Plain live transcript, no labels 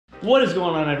What is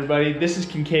going on, everybody? This is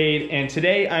Kincade, and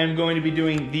today I am going to be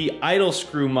doing the idle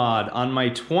screw mod on my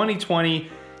 2020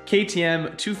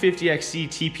 KTM 250 XC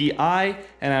TPI,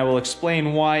 and I will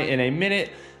explain why in a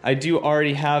minute. I do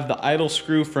already have the idle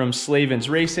screw from Slavens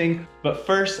Racing, but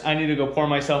first I need to go pour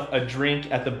myself a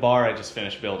drink at the bar I just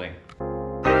finished building.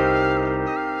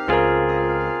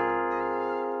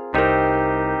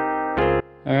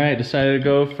 All right, decided to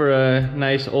go for a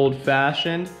nice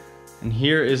old-fashioned. And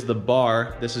here is the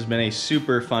bar. This has been a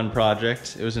super fun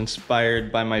project. It was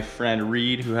inspired by my friend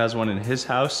Reed, who has one in his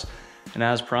house. And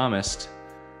as promised,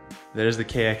 there's the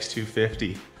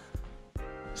KX250.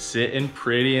 Sitting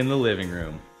pretty in the living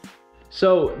room.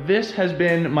 So this has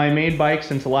been my main bike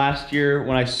since last year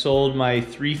when I sold my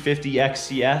 350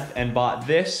 XCF and bought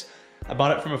this. I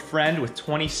bought it from a friend with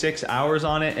 26 hours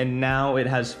on it, and now it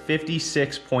has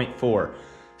 56.4.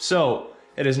 So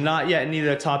it is not yet needed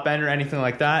a top end or anything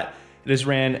like that. It has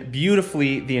ran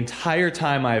beautifully the entire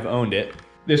time I've owned it.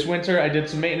 This winter I did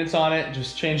some maintenance on it,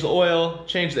 just changed the oil,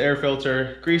 changed the air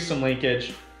filter, greased some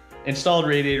linkage, installed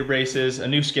radiator braces, a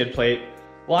new skid plate,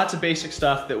 lots of basic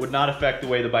stuff that would not affect the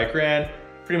way the bike ran.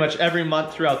 Pretty much every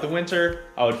month throughout the winter,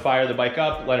 I would fire the bike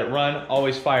up, let it run,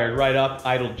 always fired right up,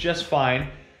 idled just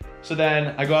fine. So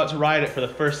then I go out to ride it for the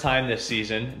first time this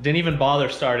season. Didn't even bother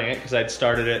starting it because I'd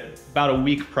started it about a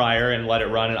week prior and let it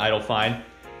run and idle fine.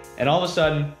 And all of a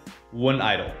sudden, wouldn't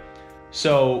idle.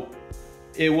 So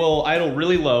it will idle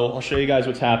really low. I'll show you guys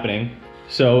what's happening.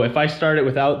 So if I start it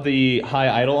without the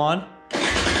high idle on,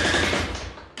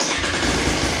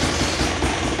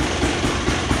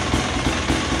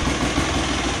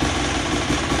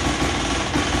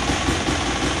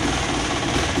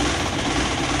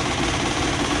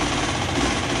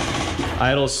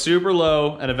 idles super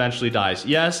low and eventually dies.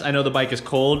 Yes, I know the bike is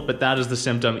cold, but that is the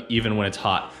symptom even when it's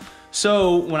hot.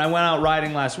 So when I went out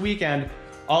riding last weekend,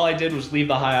 all I did was leave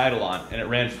the high idle on and it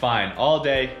ran fine. All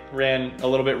day, ran a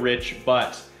little bit rich,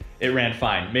 but it ran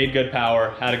fine. Made good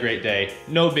power, had a great day.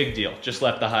 No big deal, just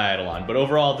left the high idle on. But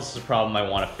overall, this is a problem I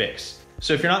wanna fix.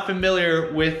 So if you're not familiar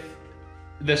with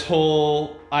this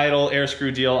whole idle air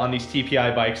screw deal on these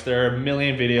TPI bikes, there are a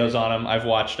million videos on them, I've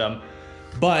watched them.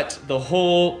 But the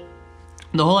whole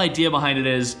idea behind it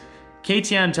is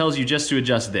KTM tells you just to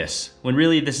adjust this, when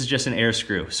really this is just an air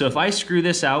screw. So if I screw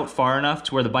this out far enough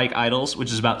to where the bike idles,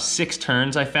 which is about 6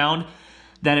 turns I found,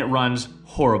 then it runs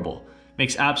horrible.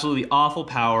 Makes absolutely awful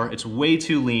power, it's way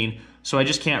too lean, so I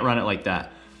just can't run it like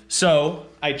that. So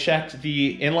I checked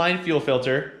the inline fuel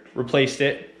filter, replaced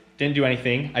it, didn't do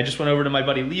anything. I just went over to my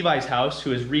buddy Levi's house, who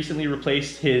has recently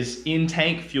replaced his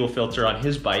in-tank fuel filter on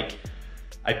his bike.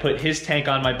 I put his tank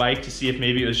on my bike to see if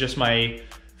maybe it was just my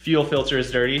fuel filter is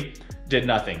dirty. Did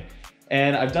nothing.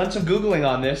 And I've done some Googling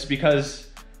on this because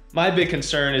my big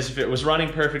concern is if it was running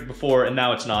perfect before and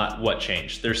now it's not, what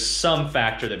changed? There's some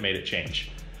factor that made it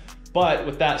change. But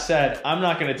with that said, I'm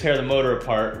not gonna tear the motor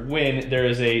apart when there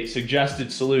is a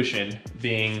suggested solution,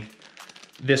 being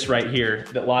this right here,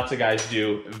 that lots of guys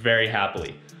do very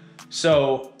happily.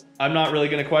 So I'm not really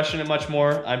gonna question it much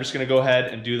more. I'm just gonna go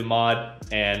ahead and do the mod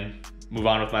and move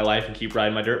on with my life and keep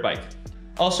riding my dirt bike.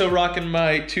 Also rocking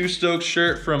my Two Stokes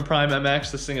shirt from Pryme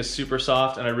MX. This thing is super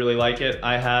soft and I really like it.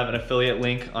 I have an affiliate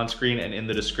link on screen and in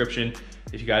the description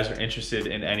if you guys are interested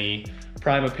in any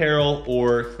Pryme apparel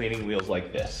or cleaning wheels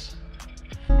like this.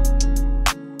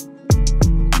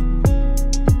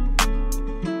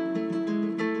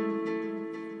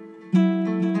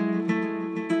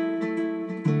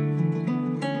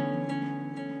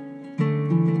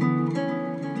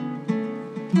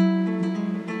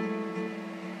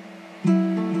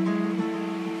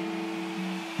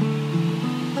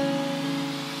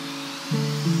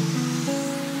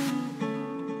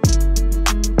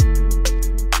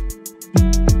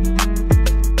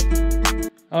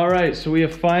 Alright, so we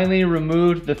have finally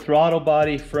removed the throttle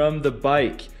body from the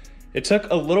bike. It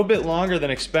took a little bit longer than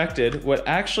expected. What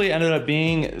actually ended up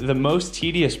being the most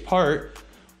tedious part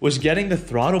was getting the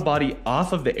throttle body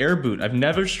off of the air boot. I've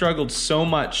never struggled so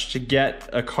much to get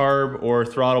a carb or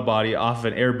throttle body off of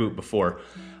an air boot before.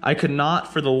 I could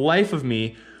not, for the life of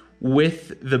me,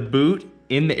 with the boot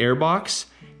in the airbox,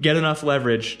 get enough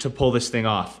leverage to pull this thing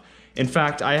off. In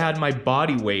fact, I had my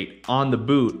body weight on the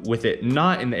boot with it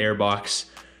not in the airbox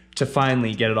to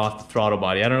finally get it off the throttle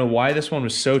body. I don't know why this one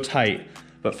was so tight,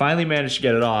 but finally managed to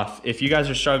get it off. If you guys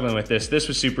are struggling with this, this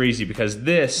was super easy because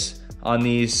this on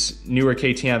these newer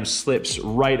KTMs slips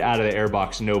right out of the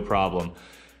airbox, no problem.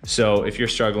 So if you're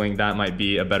struggling, that might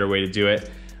be a better way to do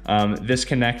it. This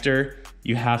connector,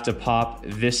 you have to pop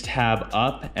this tab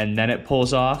up and then it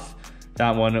pulls off.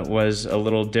 That one was a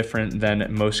little different than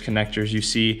most connectors you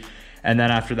see. And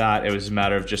then after that, it was a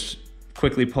matter of just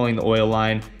quickly pulling the oil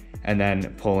line and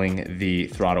then pulling the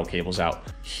throttle cables out.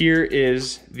 Here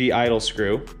is the idle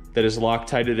screw that is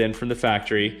Loctited in from the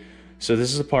factory. So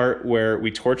this is the part where we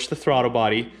torch the throttle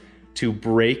body to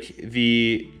break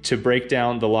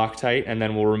down the Loctite, and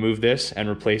then we'll remove this and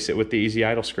replace it with the easy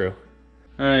idle screw.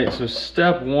 All right, so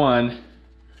step one,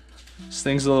 this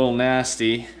thing's a little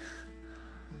nasty.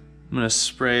 I'm gonna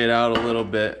spray it out a little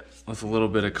bit with a little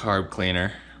bit of carb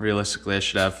cleaner. Realistically, I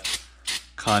should have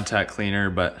contact cleaner,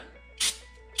 but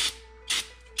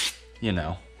you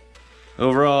know.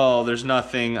 Overall, there's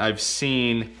nothing I've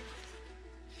seen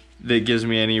that gives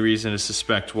me any reason to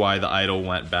suspect why the idle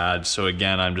went bad. So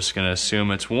again, I'm just gonna assume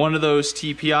it's one of those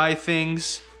TPI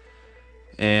things,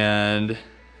 and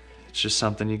it's just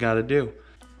something you gotta do.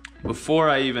 Before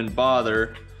I even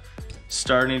bother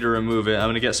starting to remove it, I'm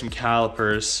gonna get some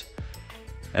calipers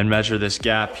and measure this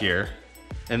gap here.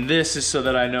 And this is so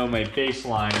that I know my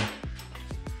baseline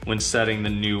when setting the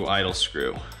new idle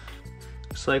screw.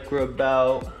 Looks like we're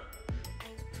about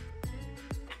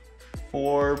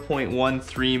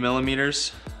 4.13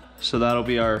 millimeters. So that'll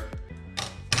be our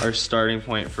starting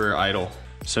point for idle.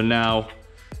 So now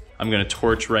I'm gonna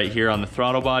torch right here on the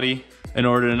throttle body in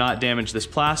order to not damage this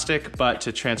plastic, but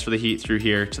to transfer the heat through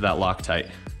here to that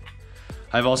Loctite.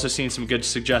 I've also seen some good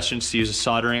suggestions to use a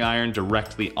soldering iron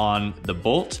directly on the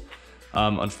bolt.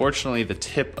 Unfortunately, the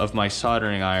tip of my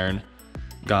soldering iron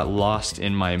got lost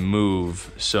in my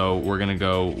move, so we're gonna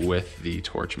go with the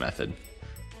torch method.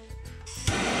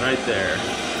 Right there.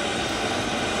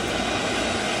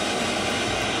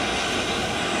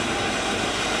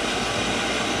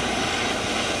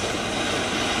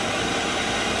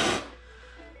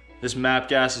 This MAP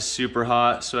gas is super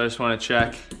hot, so I just want to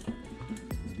check,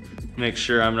 make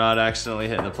sure I'm not accidentally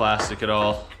hitting the plastic at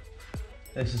all.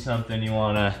 This is something you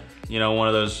want to, you know, one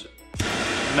of those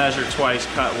measure twice,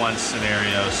 cut once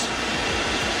scenarios.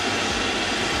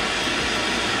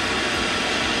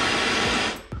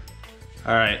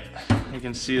 All right, you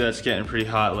can see that's getting pretty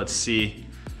hot. Let's see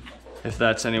if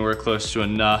that's anywhere close to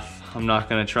enough. I'm not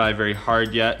gonna try very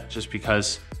hard yet, just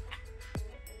because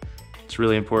it's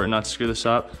really important not to screw this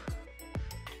up.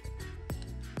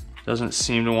 Doesn't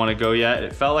seem to want to go yet.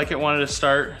 It felt like it wanted to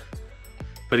start,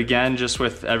 but again, just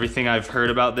with everything I've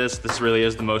heard about this really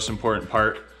is the most important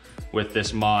part with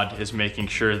this mod, is making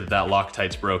sure that that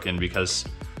Loctite's broken, because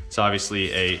it's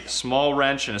obviously a small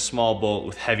wrench and a small bolt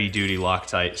with heavy duty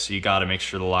Loctite, so you gotta make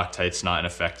sure the Loctite's not in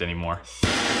effect anymore.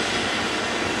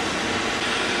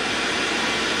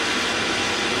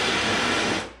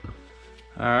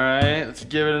 All right, let's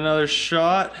give it another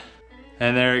shot.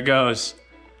 And there it goes.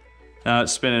 Now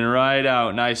it's spinning right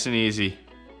out, nice and easy.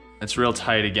 It's real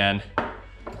tight again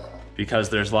because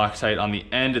there's Loctite on the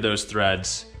end of those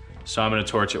threads. So I'm gonna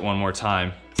torch it one more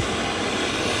time.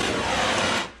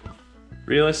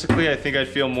 Realistically, I think I'd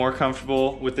feel more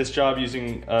comfortable with this job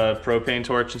using a propane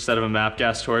torch instead of a MAP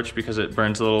gas torch, because it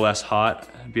burns a little less hot.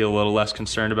 I'd be a little less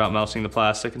concerned about melting the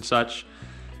plastic and such.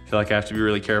 I feel like I have to be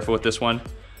really careful with this one.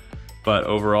 But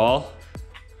overall,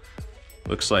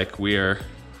 looks like we are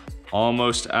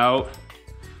almost out.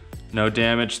 No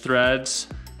damaged threads,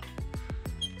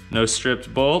 no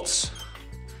stripped bolts.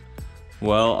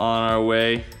 Well on our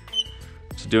way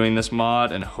to doing this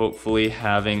mod and hopefully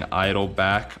having idle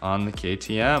back on the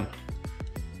KTM.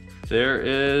 There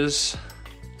is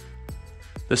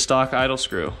the stock idle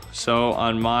screw. So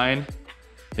on mine,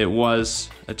 it was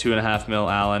a 2.5 mil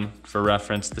Allen. For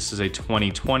reference, this is a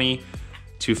 2020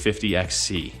 250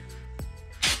 XC.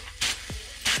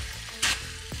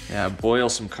 Yeah, boil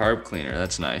some carb cleaner,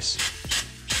 that's nice.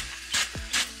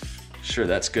 Sure,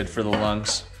 that's good for the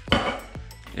lungs.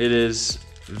 It is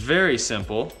very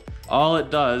simple. All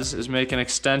it does is make an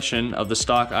extension of the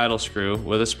stock idle screw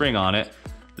with a spring on it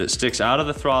that sticks out of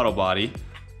the throttle body,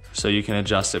 so you can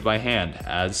adjust it by hand,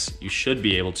 as you should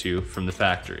be able to from the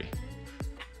factory.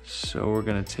 So we're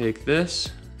gonna take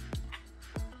this,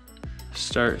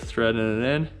 start threading it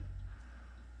in.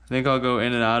 I think I'll go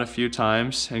in and out a few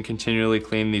times and continually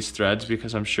clean these threads,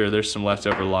 because I'm sure there's some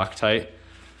leftover Loctite.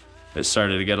 It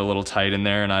started to get a little tight in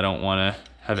there and I don't wanna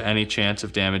have any chance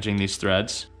of damaging these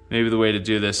threads. Maybe the way to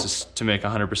do this is to make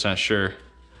 100% sure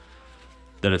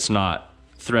that it's not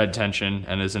thread tension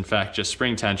and is in fact just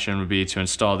spring tension, would be to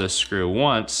install this screw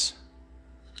once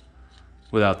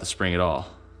without the spring at all.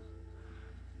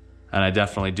 And I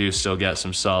definitely do still get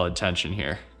some solid tension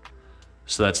here.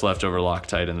 So that's leftover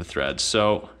Loctite in the threads.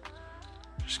 So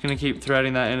just gonna keep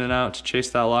threading that in and out to chase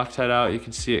that Loctite out. You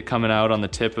can see it coming out on the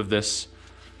tip of this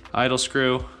idle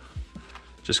screw.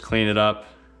 Just clean it up,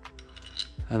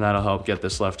 and that'll help get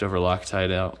this leftover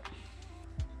Loctite out.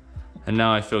 And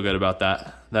now I feel good about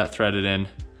that threaded in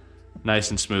nice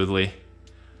and smoothly.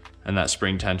 And that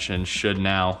spring tension should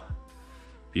now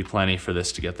be plenty for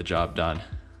this to get the job done.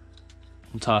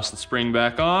 We'll toss the spring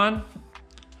back on.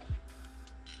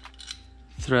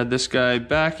 Thread this guy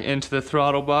back into the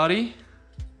throttle body.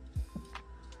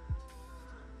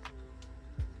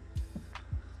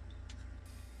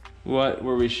 What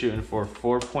were we shooting for?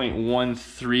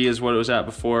 4.13 is what it was at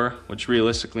before, which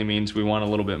realistically means we want a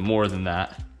little bit more than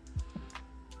that,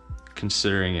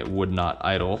 considering it would not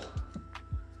idle.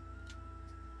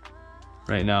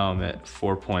 Right now I'm at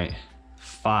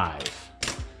 4.5.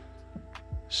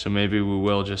 So maybe we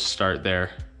will just start there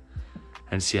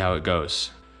and see how it goes.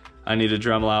 I need to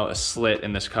Dremel out a slit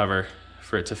in this cover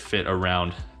for it to fit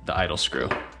around the idle screw.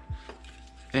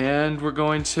 And we're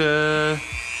going to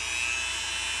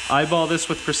eyeball this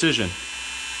with precision.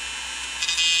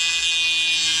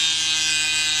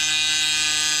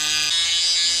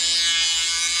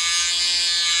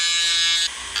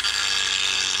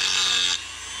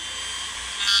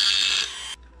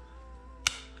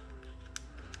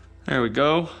 There we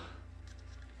go.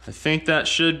 I think that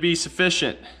should be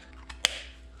sufficient.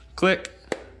 Click,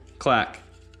 clack.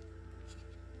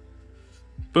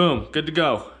 Boom, good to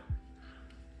go.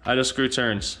 Idle screw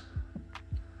turns.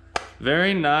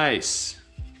 Very nice.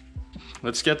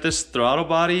 Let's get this throttle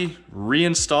body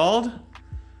reinstalled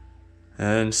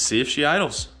and see if she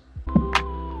idles.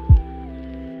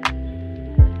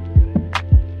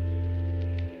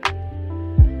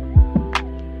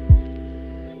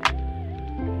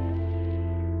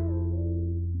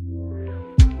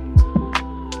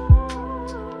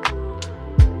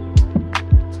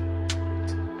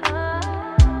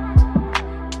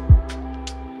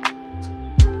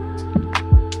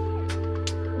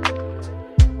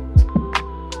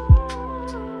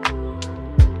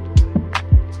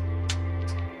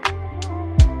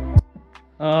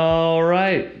 All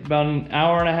right, about an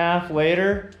hour and a half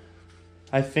later,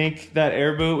 I think that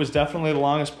air boot was definitely the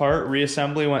longest part.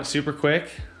 Reassembly went super quick.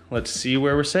 Let's see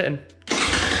where we're sitting.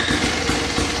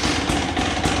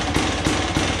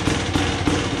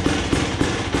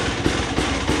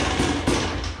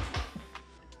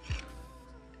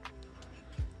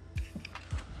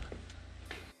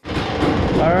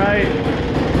 All right,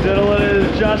 did a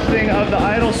little adjusting of the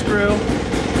idle screw.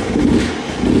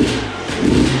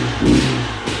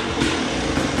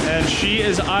 And she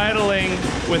is idling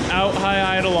without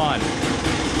high idle on.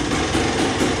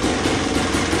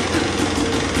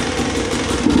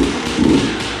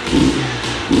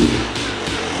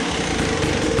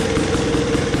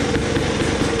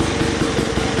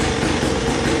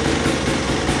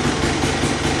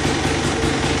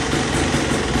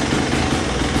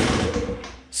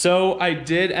 So I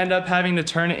did end up having to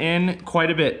turn it in quite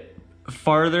a bit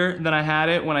farther than I had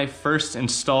it when I first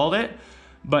installed it.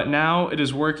 But now it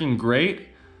is working great.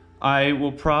 I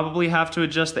will probably have to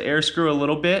adjust the air screw a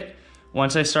little bit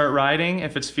once I start riding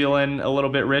if it's feeling a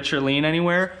little bit rich or lean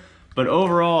anywhere. But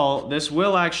overall, this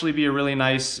will actually be a really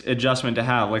nice adjustment to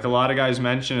have. Like a lot of guys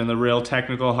mentioned in the real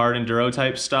technical hard enduro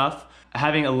type stuff,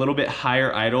 having a little bit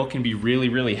higher idle can be really,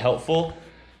 really helpful.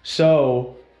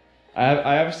 So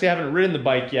I obviously haven't ridden the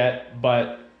bike yet,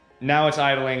 but now it's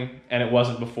idling and it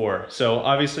wasn't before. So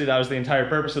obviously that was the entire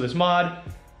purpose of this mod.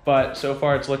 But so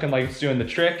far it's looking like it's doing the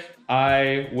trick.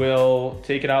 I will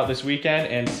take it out this weekend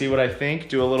and see what I think,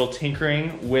 do a little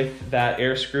tinkering with that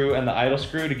air screw and the idle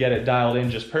screw to get it dialed in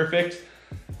just perfect.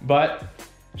 But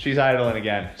she's idling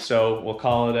again, so we'll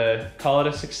call it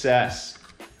a success.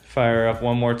 Fire up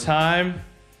one more time.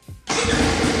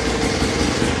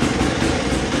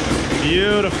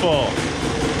 Beautiful.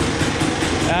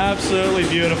 Absolutely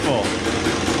beautiful.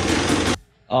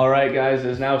 All right, guys, it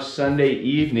is now Sunday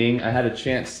evening. I had a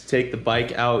chance to take the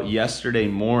bike out yesterday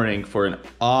morning for an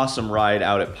awesome ride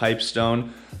out at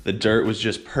Pipestone. The dirt was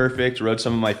just perfect. Rode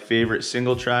some of my favorite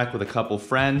single track with a couple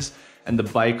friends, and the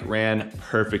bike ran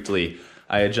perfectly.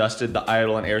 I adjusted the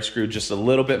idle and air screw just a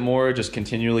little bit more, just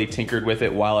continually tinkered with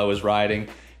it while I was riding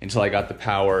until I got the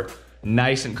power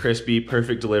nice and crispy,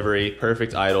 perfect delivery,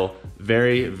 perfect idle.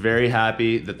 Very, very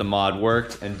happy that the mod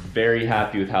worked and very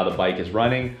happy with how the bike is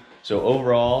running. So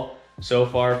overall, so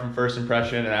far from first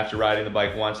impression and after riding the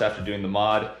bike once after doing the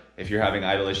mod, if you're having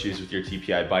idle issues with your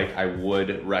TPI bike, I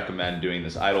would recommend doing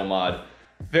this idle mod.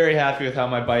 Very happy with how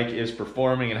my bike is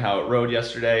performing and how it rode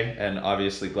yesterday, and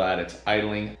obviously glad it's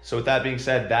idling. So with that being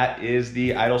said, that is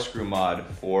the idle screw mod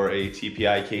for a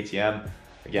TPI KTM.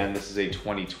 Again, this is a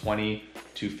 2020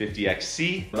 250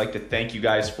 XC. I'd like to thank you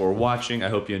guys for watching. I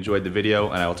hope you enjoyed the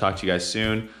video, and I will talk to you guys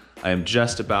soon. I am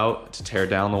just about to tear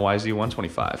down the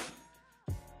YZ125.